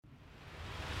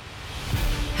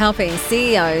helping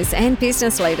CEOs and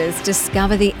business leaders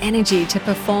discover the energy to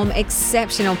perform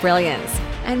exceptional brilliance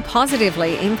and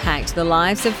positively impact the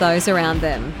lives of those around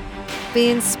them. Be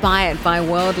inspired by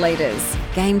world leaders,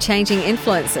 game-changing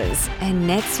influencers, and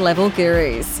next-level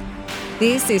gurus.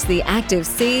 This is the Active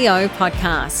CEO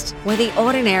podcast, where the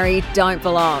ordinary don't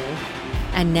belong.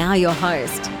 And now your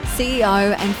host,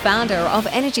 CEO and founder of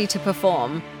Energy to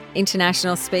Perform,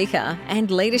 international speaker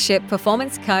and leadership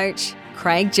performance coach,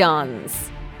 Craig Johns.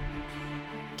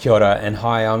 Kia ora and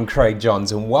hi, I'm Craig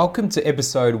Johns and welcome to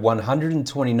episode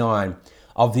 129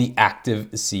 of the Active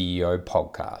CEO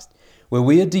podcast, where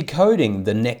we are decoding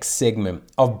the next segment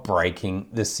of Breaking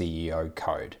the CEO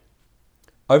Code.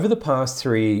 Over the past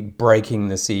 3 Breaking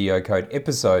the CEO Code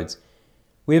episodes,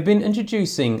 we have been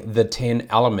introducing the 10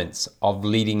 elements of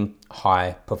leading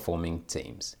high-performing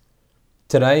teams.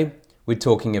 Today, we're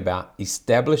talking about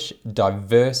establish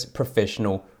diverse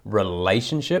professional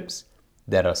relationships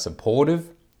that are supportive,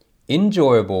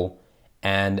 enjoyable,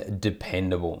 and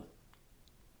dependable.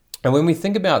 And when we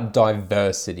think about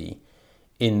diversity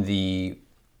in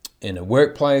a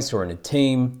workplace or in a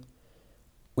team,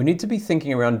 we need to be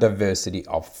thinking around diversity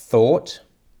of thought,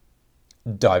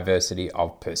 diversity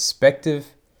of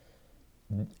perspective,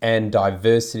 and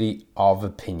diversity of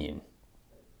opinion.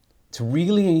 It's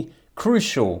really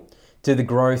crucial to the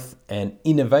growth and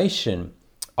innovation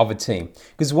of a team,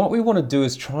 because what we want to do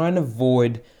is try and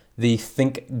avoid the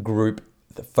think group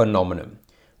phenomenon,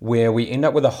 where we end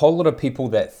up with a whole lot of people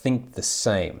that think the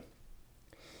same.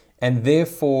 And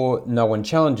therefore, no one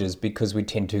challenges because we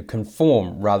tend to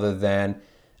conform rather than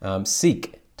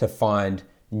seek to find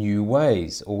new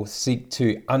ways or seek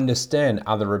to understand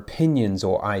other opinions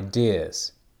or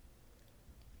ideas.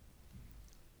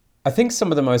 I think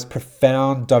some of the most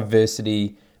profound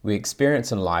diversity we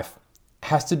experience in life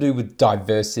has to do with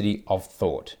diversity of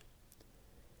thought.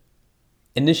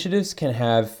 Initiatives can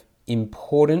have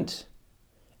important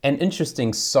and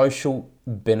interesting social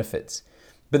benefits,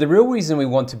 but the real reason we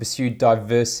want to pursue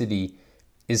diversity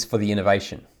is for the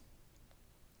innovation.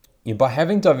 By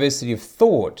having diversity of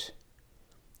thought,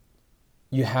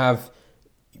 you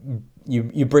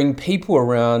bring people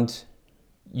around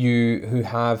you who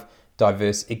have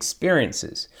diverse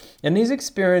experiences. And these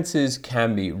experiences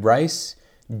can be race,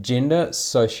 gender,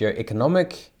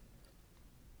 socioeconomic.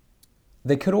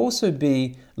 They could also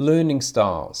be learning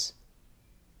styles,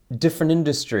 different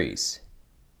industries.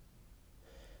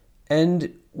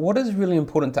 And what is really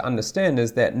important to understand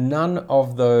is that none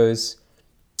of those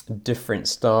different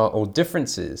style or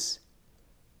differences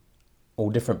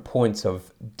or different points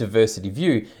of diversity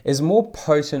view is more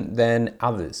potent than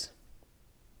others.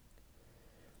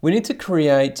 We need to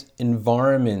create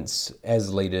environments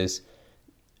as leaders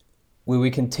where we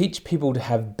can teach people to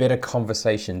have better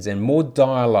conversations and more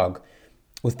dialogue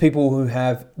with people who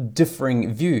have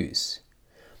differing views.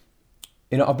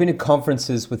 I've been at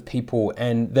conferences with people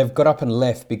and they've got up and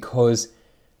left because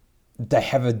they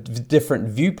have a different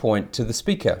viewpoint to the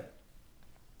speaker.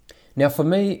 Now, for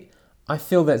me, I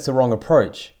feel that's the wrong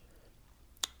approach.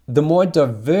 The more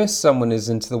diverse someone is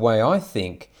into the way I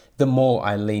think, the more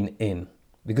I lean in.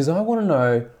 Because I want to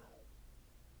know,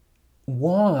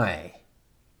 why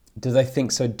do they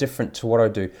think so different to what I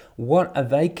do? What are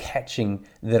they catching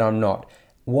that I'm not?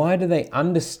 Why do they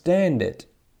understand it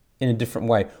in a different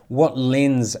way? What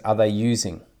lens are they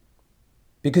using?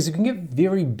 Because we can get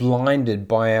very blinded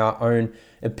by our own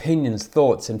opinions,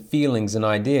 thoughts, and feelings and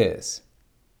ideas.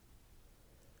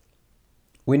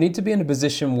 We need to be in a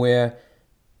position where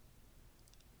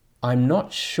I'm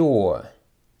not sure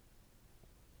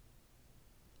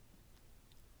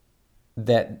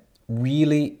that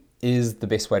really is the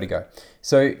best way to go.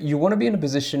 So you want to be in a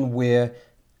position where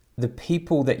the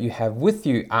people that you have with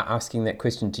you are asking that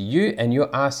question to you and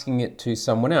you're asking it to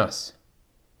someone else.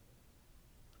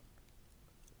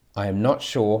 I am not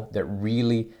sure that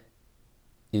really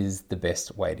is the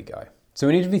best way to go. So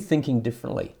we need to be thinking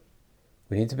differently.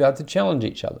 We need to be able to challenge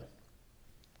each other.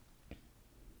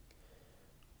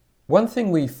 One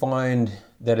thing we find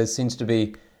that seems to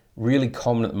be really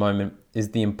common at the moment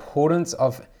is the importance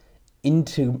of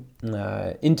integrating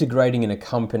in a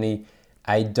company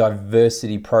a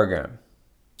diversity program.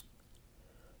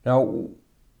 Now,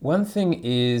 one thing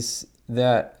is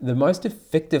that the most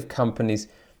effective companies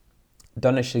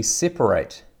don't actually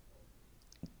separate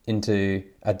into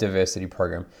a diversity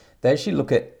program. They actually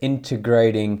look at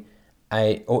integrating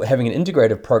or having an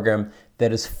integrated program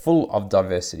that is full of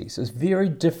diversity. So it's very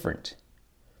different.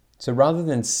 So rather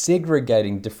than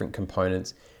segregating different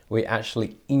components, we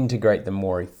actually integrate them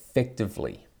more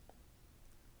effectively.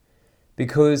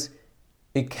 Because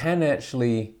it can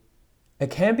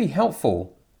be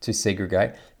helpful to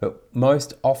segregate, but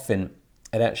most often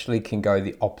it actually can go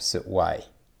the opposite way.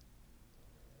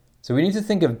 So we need to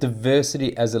think of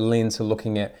diversity as a lens for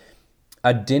looking at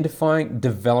identifying,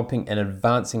 developing, and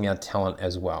advancing our talent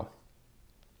as well.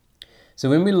 So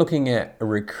when we're looking at a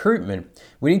recruitment,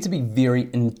 we need to be very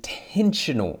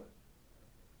intentional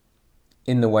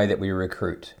in the way that we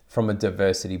recruit from a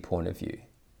diversity point of view.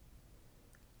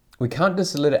 We can't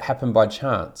just let it happen by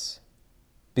chance,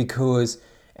 because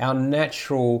our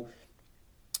natural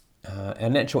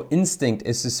instinct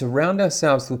is to surround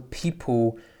ourselves with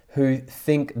people who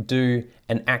think, do,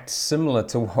 and act similar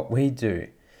to what we do.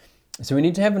 So we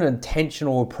need to have an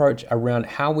intentional approach around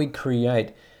how we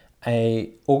create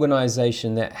an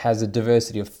organization that has a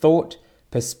diversity of thought,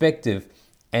 perspective,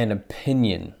 and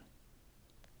opinion.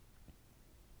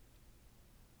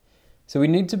 So we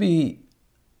need to be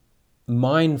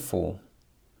mindful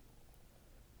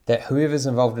that whoever's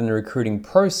involved in the recruiting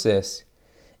process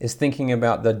is thinking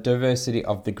about the diversity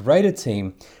of the greater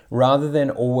team rather than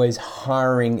always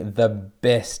hiring the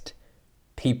best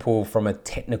people from a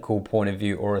technical point of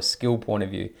view or a skill point of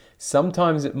view.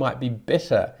 Sometimes it might be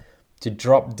better to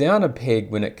drop down a peg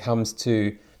when it comes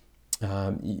to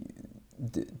how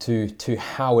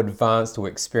advanced or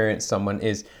experienced someone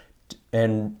is,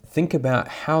 and think about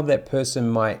how that person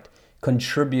might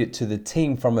contribute to the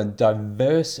team from a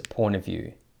diverse point of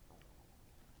view.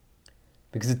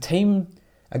 Because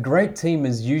a great team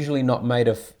is usually not made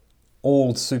of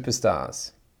all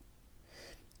superstars.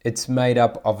 It's made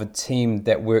up of a team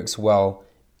that works well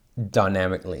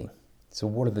dynamically. So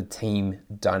what are the team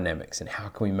dynamics and how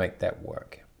can we make that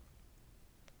work?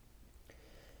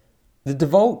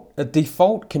 The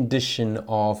default condition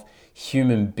of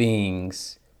human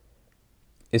beings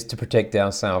is to protect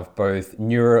ourselves both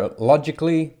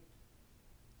neurologically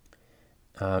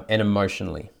and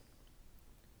emotionally.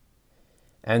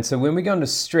 And so when we go into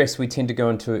stress, we tend to go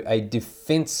into a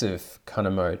defensive kind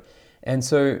of mode. And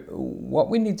so what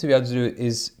we need to be able to do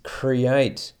is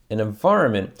create an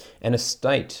environment and a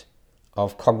state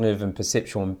of cognitive and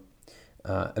perceptual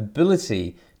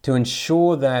ability to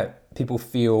ensure that people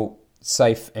feel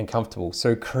safe and comfortable.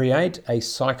 So create a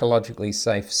psychologically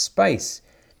safe space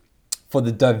for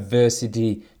the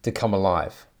diversity to come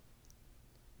alive.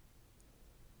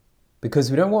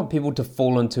 Because we don't want people to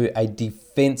fall into a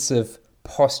defensive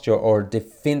posture or a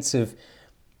defensive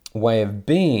way of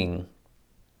being,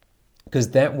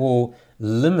 because that will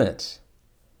limit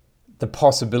the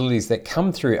possibilities that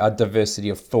come through our diversity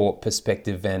of thought,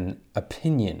 perspective, and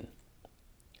opinion.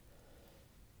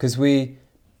 Because we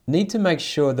need to make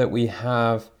sure that we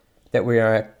are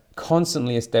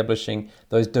constantly establishing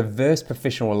those diverse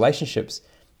professional relationships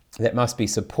that must be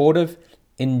supportive,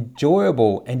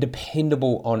 enjoyable, and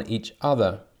dependable on each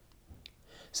other.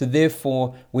 So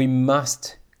therefore, we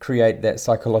must create that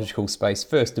psychological space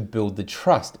first to build the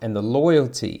trust and the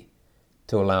loyalty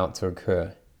to allow it to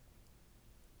occur.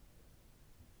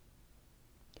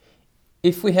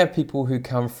 If we have people who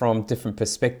come from different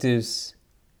perspectives,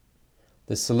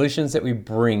 the solutions that we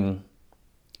bring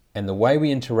and the way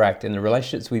we interact and the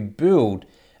relationships we build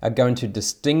are going to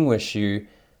distinguish you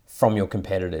from your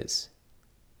competitors.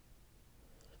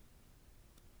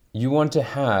 You want to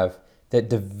have that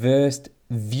diverse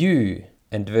view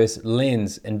and diverse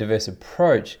lens and diverse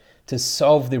approach to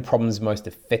solve their problems most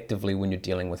effectively when you're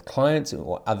dealing with clients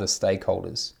or other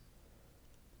stakeholders.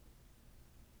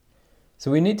 So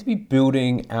we need to be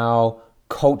building our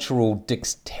cultural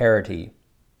dexterity,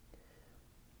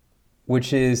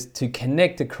 which is to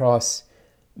connect across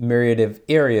myriad of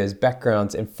areas,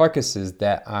 backgrounds, and focuses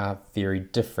that are very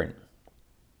different.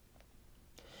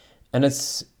 And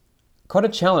it's quite a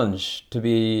challenge to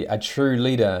be a true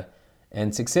leader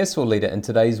and successful leader in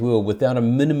today's world without a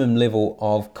minimum level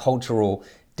of cultural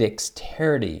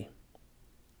dexterity.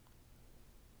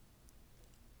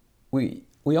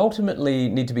 We ultimately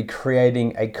need to be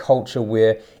creating a culture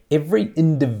where every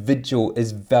individual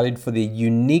is valued for their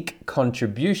unique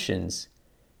contributions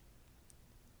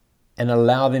and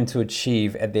allow them to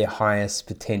achieve at their highest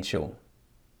potential.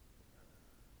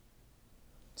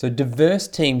 So diverse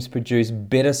teams produce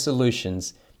better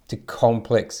solutions to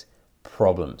complex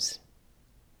problems.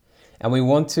 And we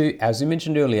want to, as we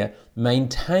mentioned earlier,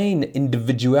 maintain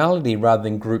individuality rather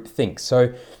than groupthink.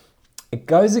 So it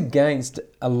goes against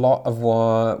a lot of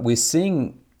what we're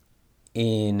seeing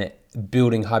in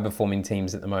building high-performing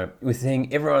teams at the moment. We're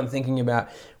seeing everyone thinking about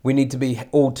we need to be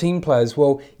all team players.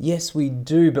 Well, yes, we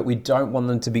do, but we don't want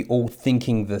them to be all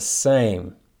thinking the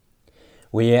same.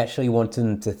 We actually want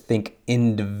them to think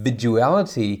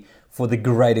individuality for the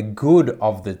greater good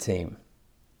of the team.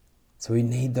 So we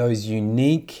need those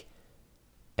unique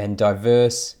and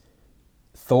diverse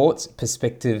thoughts,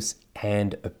 perspectives,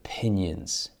 and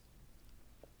opinions.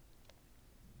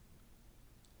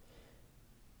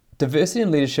 Diversity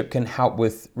in leadership can help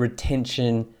with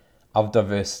retention of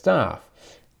diverse staff.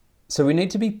 So we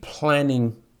need to be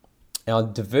planning our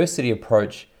diversity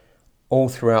approach all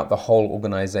throughout the whole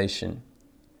organization.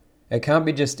 It can't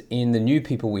be just in the new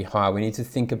people we hire. We need to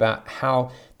think about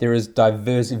how there is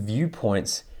diverse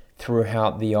viewpoints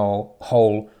throughout the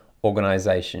whole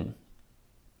organization.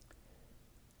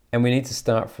 And we need to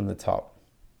start from the top.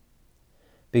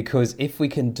 Because if we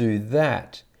can do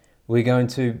that, we're going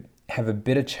to have a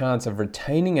better chance of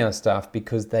retaining our staff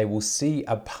because they will see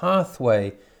a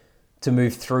pathway to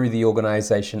move through the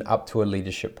organization up to a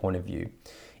leadership point of view.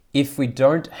 If we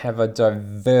don't have a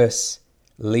diverse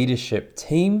leadership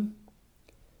team,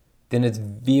 then it's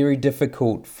very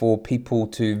difficult for people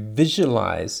to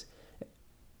visualize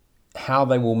how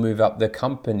they will move up the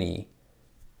company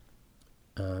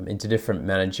into different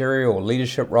managerial or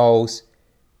leadership roles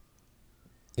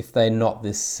if they're not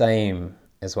the same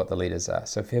as what the leaders are.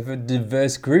 So if you have a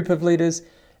diverse group of leaders,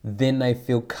 then they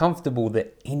feel comfortable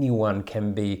that anyone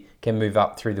can move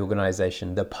up through the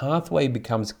organization. The pathway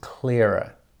becomes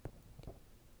clearer.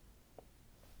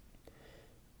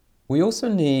 We also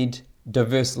need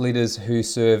diverse leaders who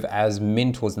serve as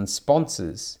mentors and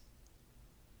sponsors,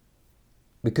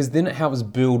 because then it helps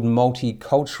build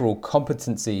multicultural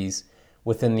competencies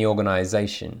within the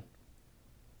organization.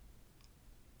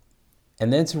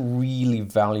 And that's really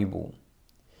valuable,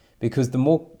 because the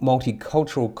more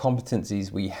multicultural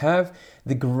competencies we have,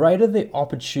 the greater the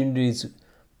opportunities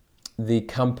the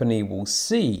company will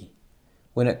see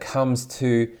when it comes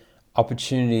to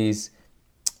opportunities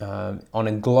on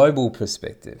a global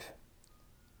perspective.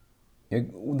 The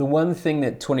one thing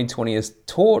that 2020 has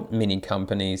taught many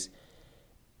companies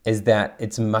is that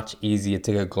it's much easier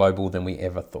to go global than we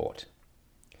ever thought.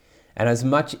 And it's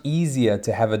much easier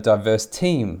to have a diverse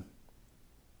team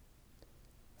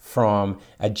from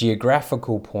a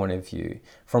geographical point of view,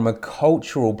 from a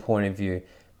cultural point of view,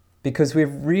 because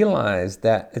we've realized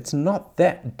that it's not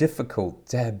that difficult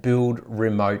to build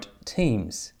remote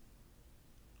teams.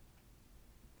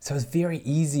 So it's very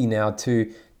easy now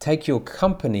to take your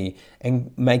company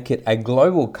and make it a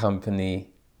global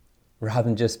company rather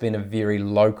than just being a very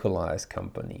localized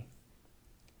company.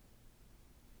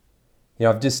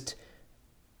 I've just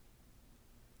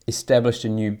established a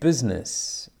new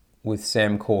business with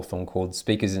Sam Cawthorn called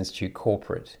Speakers Institute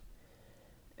Corporate.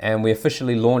 And we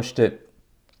officially launched it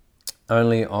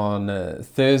only on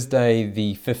Thursday,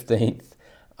 the 15th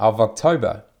of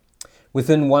October.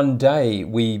 Within one day,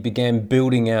 we began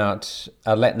building out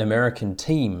a Latin American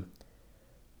team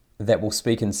that will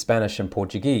speak in Spanish and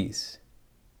Portuguese.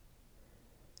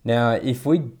 Now, if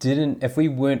we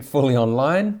weren't fully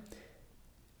online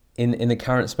in the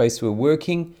current space we're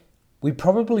working, we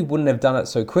probably wouldn't have done it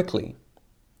so quickly.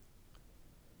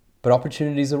 But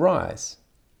opportunities arise.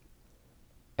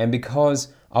 And because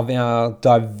of our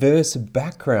diverse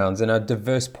backgrounds and our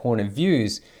diverse point of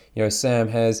views, Sam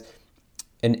has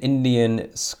an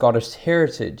Indian Scottish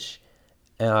heritage,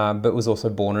 but was also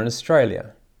born in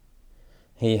Australia.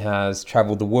 He has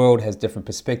traveled the world, has different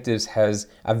perspectives, has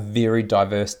a very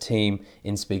diverse team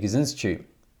in Speakers Institute.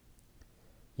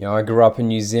 I grew up in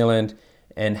New Zealand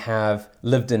and have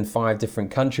lived in 5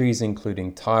 different countries,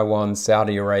 including Taiwan,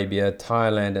 Saudi Arabia,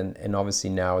 Thailand, and obviously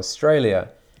now Australia,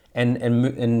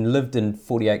 and lived in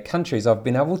 48 countries. I've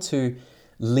been able to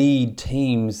lead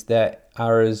teams that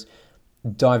are as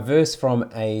diverse from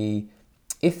a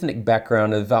ethnic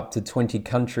background of up to 20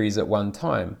 countries at one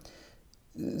time.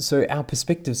 So our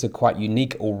perspectives are quite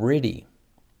unique already.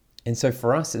 And so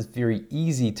for us, it's very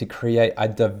easy to create a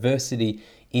diversity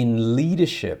in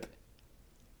leadership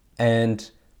and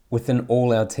within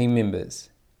all our team members.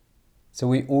 So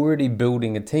we're already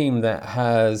building a team that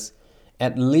has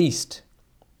at least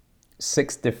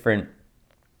 6 different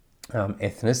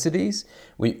ethnicities.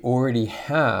 We already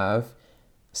have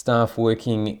staff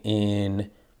working in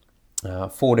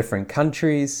 4 different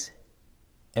countries,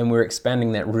 and we're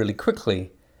expanding that really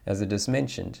quickly, as I just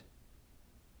mentioned.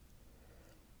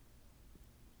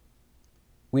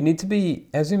 We need to be,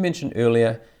 as we mentioned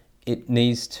earlier, it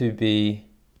needs to be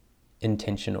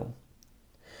intentional.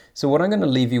 So what I'm going to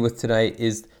leave you with today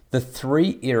is the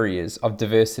 3 areas of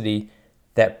diversity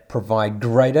that provide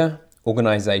greater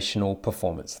organizational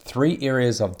performance. 3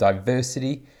 areas of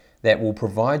diversity that will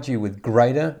provide you with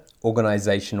greater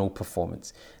organizational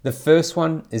performance. The first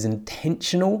one is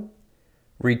intentional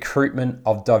recruitment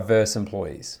of diverse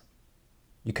employees.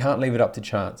 You can't leave it up to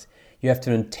chance. You have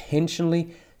to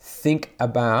intentionally think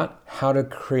about how to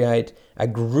create a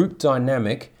group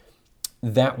dynamic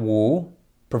that will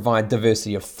provide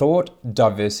diversity of thought,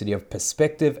 diversity of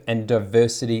perspective, and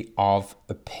diversity of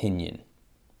opinion.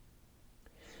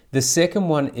 The second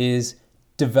one is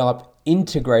develop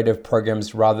integrative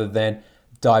programs rather than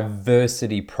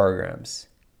diversity programs.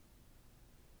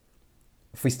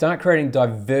 If we start creating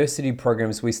diversity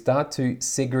programs, we start to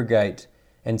segregate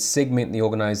and segment the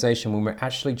organization when we're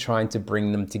actually trying to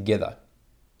bring them together.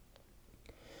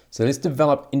 So let's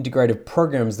develop integrative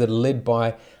programs that are led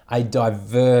by a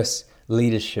diverse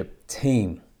leadership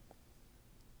team.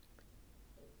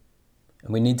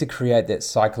 And we need to create that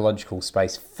psychological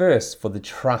space first for the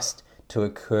trust to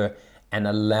occur and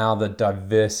allow the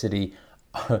diversity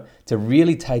to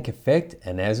really take effect.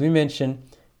 And as we mentioned,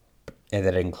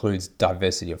 that includes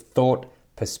diversity of thought,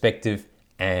 perspective,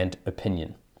 and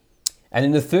opinion. And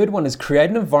then the third one is create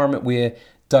an environment where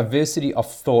diversity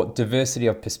of thought, diversity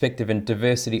of perspective, and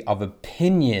diversity of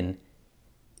opinion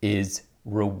is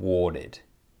rewarded.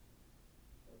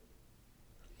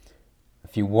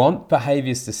 If you want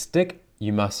behaviors to stick,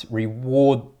 you must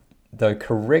reward the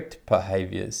correct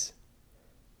behaviors,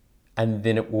 and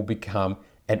then it will become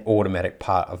an automatic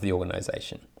part of the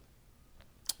organization.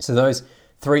 So those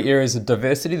 3 areas of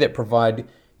diversity that provide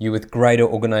you with greater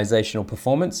organizational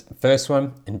performance. First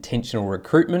one, intentional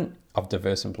recruitment of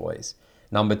diverse employees.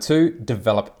 Number 2,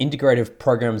 develop integrative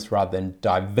programs rather than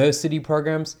diversity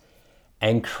programs.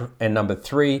 And number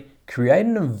 3, create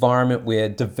an environment where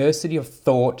diversity of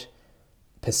thought,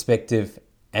 perspective,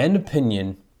 and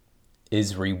opinion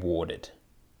is rewarded.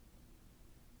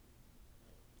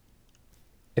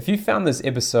 If you found this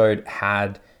episode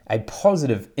had a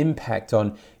positive impact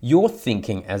on your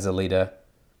thinking as a leader,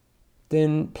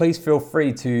 then please feel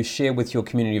free to share with your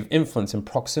community of influence and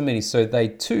proximity so they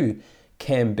too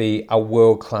can be a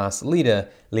world-class leader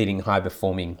leading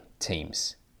high-performing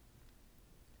teams.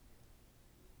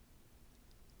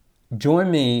 Join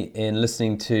me in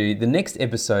listening to the next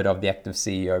episode of the Active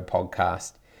CEO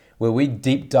podcast, where we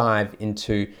deep dive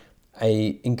into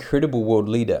an incredible world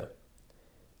leader,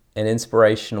 an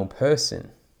inspirational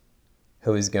person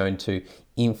who is going to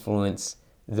influence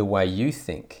the way you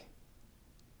think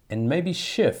and maybe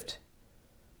shift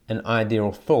an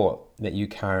ideal thought that you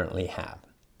currently have.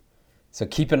 So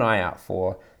keep an eye out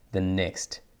for the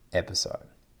next episode.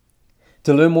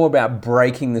 To learn more about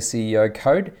breaking the CEO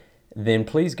code, then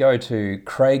please go to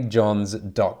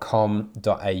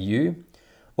craigjohns.com.au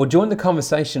or join the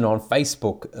conversation on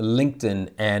Facebook, LinkedIn,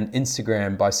 and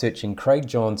Instagram by searching Craig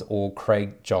Johns or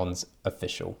Craig Johns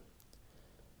Official.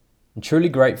 I'm truly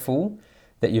grateful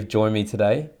that you've joined me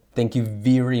today. Thank you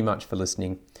very much for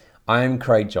listening. I am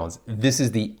Craig Johns. This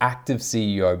is the Active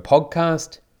CEO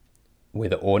podcast, where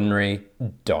the ordinary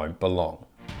don't belong.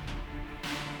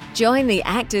 Join the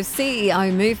Active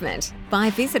CEO movement by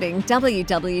visiting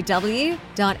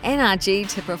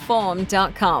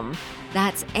www.nrg2perform.com.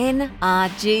 That's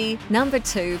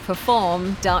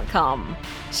NRG2perform.com.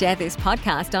 Share this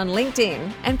podcast on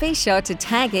LinkedIn and be sure to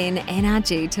tag in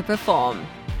NRG2Perform.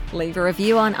 Leave a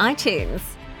review on iTunes.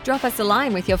 Drop us a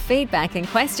line with your feedback and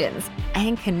questions,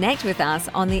 and connect with us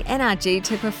on the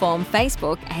NRG2Perform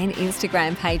Facebook and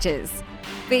Instagram pages.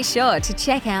 Be sure to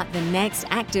check out the next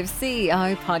Active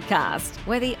CEO podcast,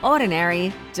 where the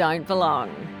ordinary don't belong.